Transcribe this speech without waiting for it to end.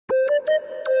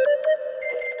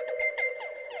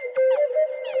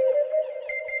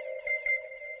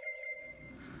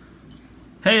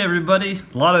Hey everybody,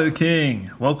 Lotto King.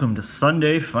 Welcome to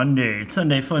Sunday Funday. It's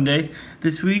Sunday Funday.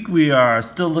 This week we are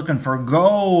still looking for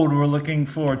gold. We're looking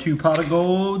for 2 pot of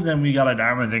golds and we got a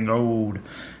diamonds and gold.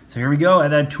 So here we go.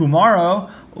 And then tomorrow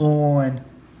on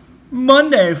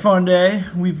Monday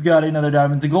Funday, we've got another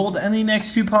diamonds and gold and the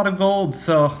next 2 pot of gold.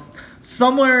 So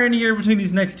somewhere in here between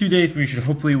these next 2 days, we should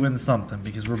hopefully win something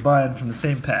because we're buying from the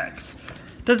same packs.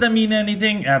 Does that mean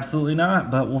anything? Absolutely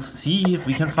not, but we'll see if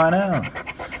we can find out.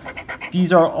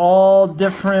 These are all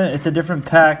different. It's a different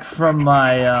pack from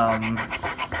my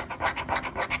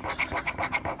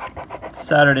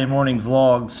Saturday morning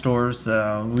vlog stores.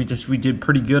 We did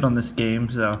pretty good on this game.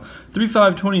 So 3,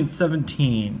 5, 20, and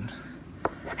 17.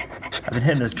 I've been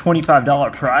hitting those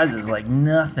 $25 prizes like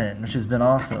nothing, which has been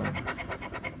awesome.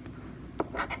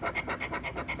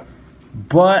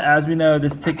 But as we know,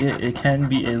 this ticket, it can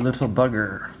be a little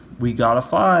bugger. We got a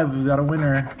 5. We got a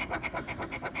winner.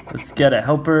 Let's get a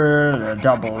helper, a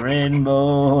double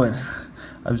rainbow, and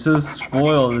I'm so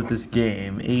spoiled at this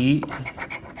game. 8,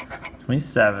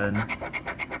 27,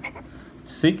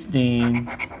 16,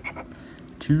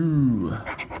 2,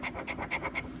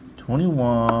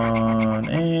 21,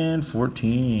 and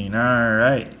 14.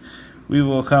 Alright, we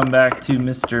will come back to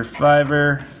Mr.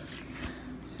 Fiver,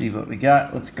 see what we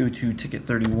got. Let's go to ticket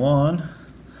 31.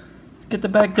 Let's get the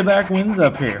back-to-back wins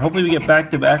up here. Hopefully we get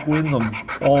back-to-back wins on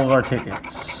all of our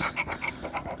tickets.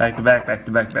 Back-to-back,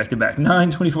 back-to-back, back-to-back.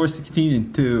 9, 24, 16,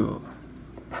 and 2.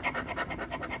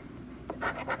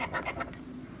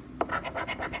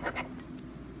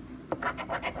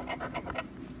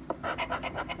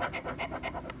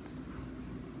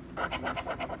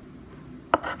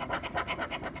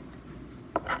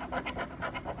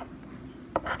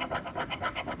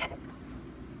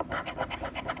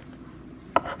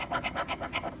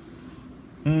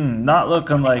 Not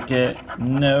looking like it.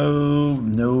 No.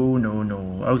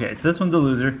 Okay, so this one's a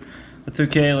loser. That's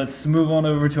okay. Let's move on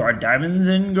over to our diamonds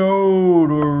and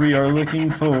gold, where we are looking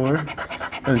for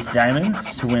those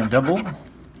diamonds to win double.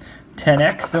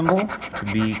 10x symbol to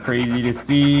be crazy to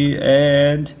see,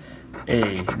 and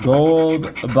a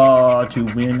gold bar to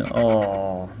win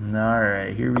all.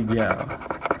 Alright, here we go.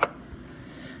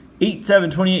 8,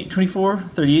 7, 28, 24,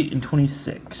 38, and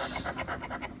 26.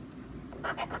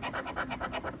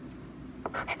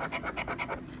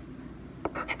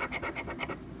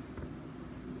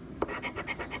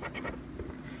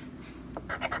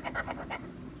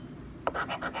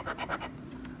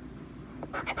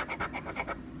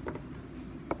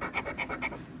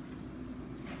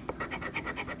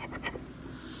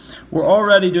 We're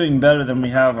already doing better than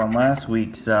we have on last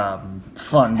week's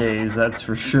fun days, that's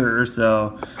for sure.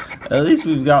 So at least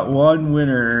we've got one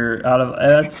winner out of,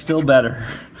 that's still better.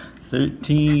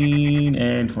 13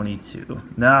 and 22.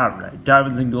 Alright,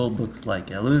 diamonds and gold looks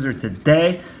like a loser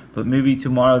today, but maybe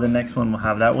tomorrow the next one will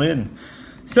have that win.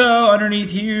 So underneath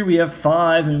here we have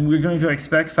 5, and we're going to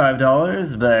expect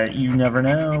 $5, but you never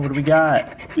know. What do we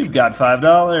got? We've got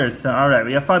 $5. So, alright,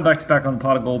 we have $5 back on the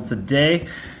pot of gold today.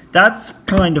 That's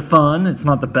kind of fun. It's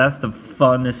not the best of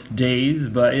funnest days,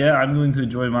 but yeah, I'm going to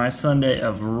enjoy my Sunday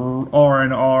of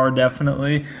R&R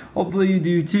definitely. Hopefully you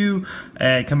do too.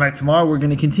 And come back tomorrow. We're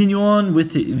going to continue on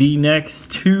with the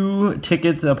next 2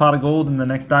 tickets, a pot of gold, and the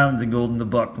next diamonds and gold in the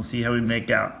book. We'll see how we make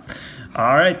out.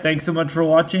 All right, thanks so much for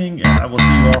watching, and I will see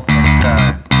you all next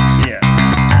time.